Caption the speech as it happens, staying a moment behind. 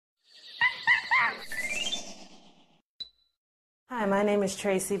Hi, my name is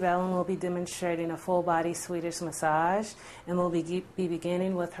Tracy Bell, and we'll be demonstrating a full body Swedish massage, and we'll be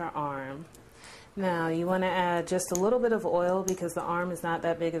beginning with her arm. Now you want to add just a little bit of oil because the arm is not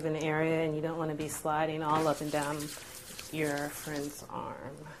that big of an area and you don't want to be sliding all up and down your friend's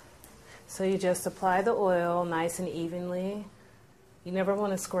arm. So you just apply the oil nice and evenly. You never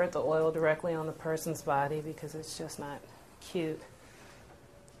want to squirt the oil directly on the person's body because it's just not cute.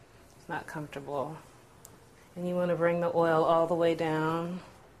 It's not comfortable. And you want to bring the oil all the way down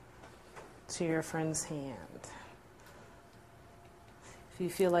to your friend's hand. If you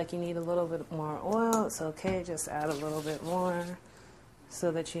feel like you need a little bit more oil, it's okay, just add a little bit more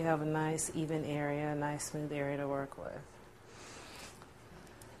so that you have a nice even area, a nice smooth area to work with.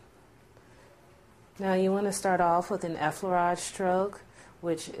 Now you want to start off with an effleurage stroke,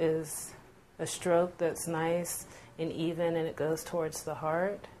 which is a stroke that's nice and even and it goes towards the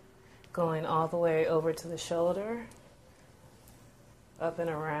heart, going all the way over to the shoulder, up and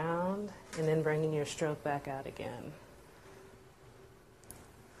around, and then bringing your stroke back out again.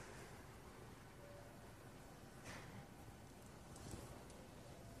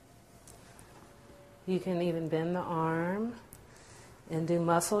 You can even bend the arm and do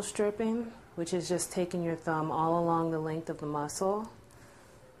muscle stripping, which is just taking your thumb all along the length of the muscle,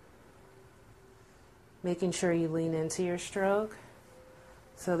 making sure you lean into your stroke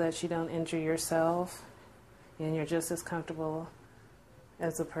so that you don't injure yourself and you're just as comfortable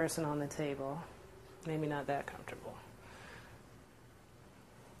as the person on the table. Maybe not that comfortable.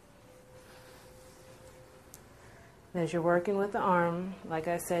 As you're working with the arm, like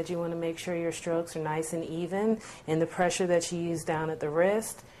I said, you want to make sure your strokes are nice and even, and the pressure that you use down at the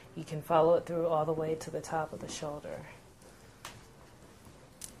wrist, you can follow it through all the way to the top of the shoulder.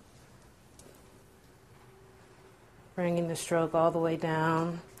 Bringing the stroke all the way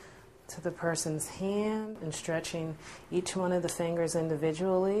down to the person's hand and stretching each one of the fingers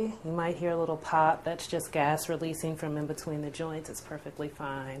individually. You might hear a little pop. That's just gas releasing from in between the joints. It's perfectly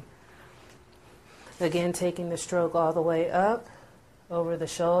fine. Again, taking the stroke all the way up over the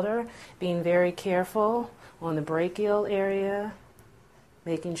shoulder, being very careful on the brachial area,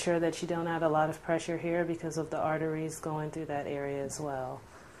 making sure that you don't add a lot of pressure here because of the arteries going through that area as well.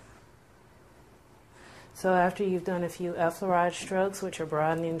 So after you've done a few effleurage strokes, which are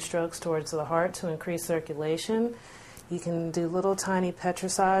broadening strokes towards the heart to increase circulation, you can do little tiny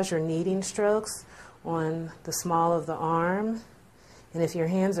petrissage or kneading strokes on the small of the arm. And if your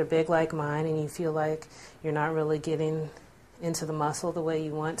hands are big like mine and you feel like you're not really getting into the muscle the way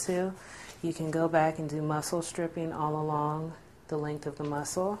you want to, you can go back and do muscle stripping all along the length of the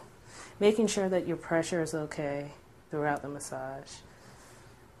muscle, making sure that your pressure is okay throughout the massage.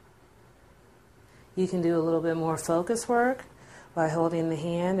 You can do a little bit more focus work by holding the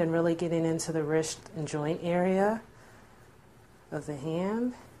hand and really getting into the wrist and joint area of the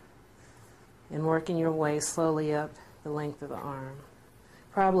hand and working your way slowly up the length of the arm,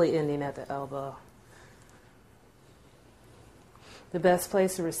 probably ending at the elbow. The best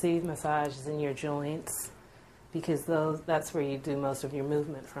place to receive massage is in your joints because that's where you do most of your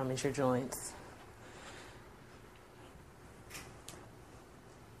movement from, is your joints.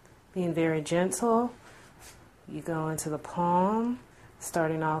 Being very gentle, you go into the palm,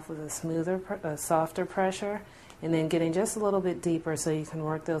 starting off with a smoother, softer pressure, and then getting just a little bit deeper so you can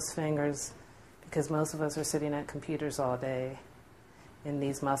work those fingers because most of us are sitting at computers all day and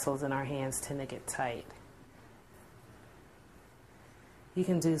these muscles in our hands tend to get tight. You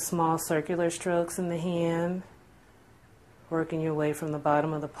can do small circular strokes in the hand, working your way from the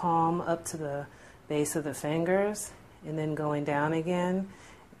bottom of the palm up to the base of the fingers, and then going down again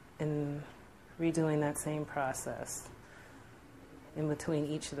and redoing that same process in between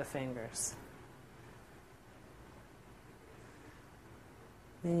each of the fingers.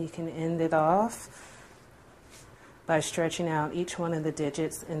 Then you can end it off by stretching out each one of the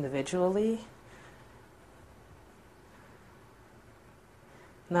digits individually,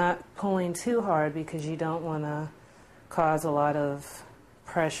 not pulling too hard because you don't want to cause a lot of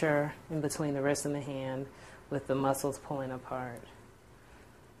pressure in between the wrist and the hand with the muscles pulling apart.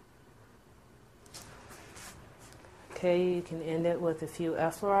 Okay, you can end it with a few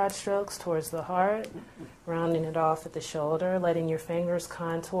effleurage strokes towards the heart, rounding it off at the shoulder, letting your fingers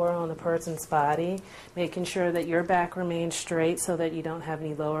contour on the person's body, making sure that your back remains straight so that you don't have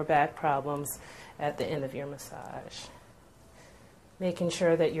any lower back problems at the end of your massage. Making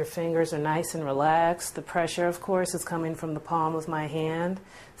sure that your fingers are nice and relaxed. The pressure, of course, is coming from the palm of my hand,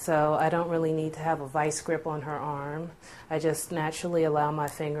 so I don't really need to have a vice grip on her arm. I just naturally allow my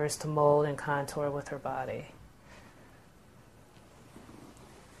fingers to mold and contour with her body.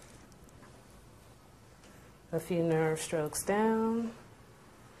 A few nerve strokes down,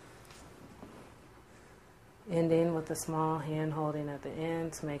 ending with a small hand holding at the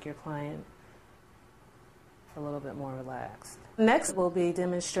end to make your client a little bit more relaxed. Next, we'll be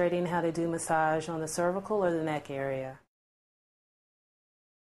demonstrating how to do massage on the cervical or the neck area.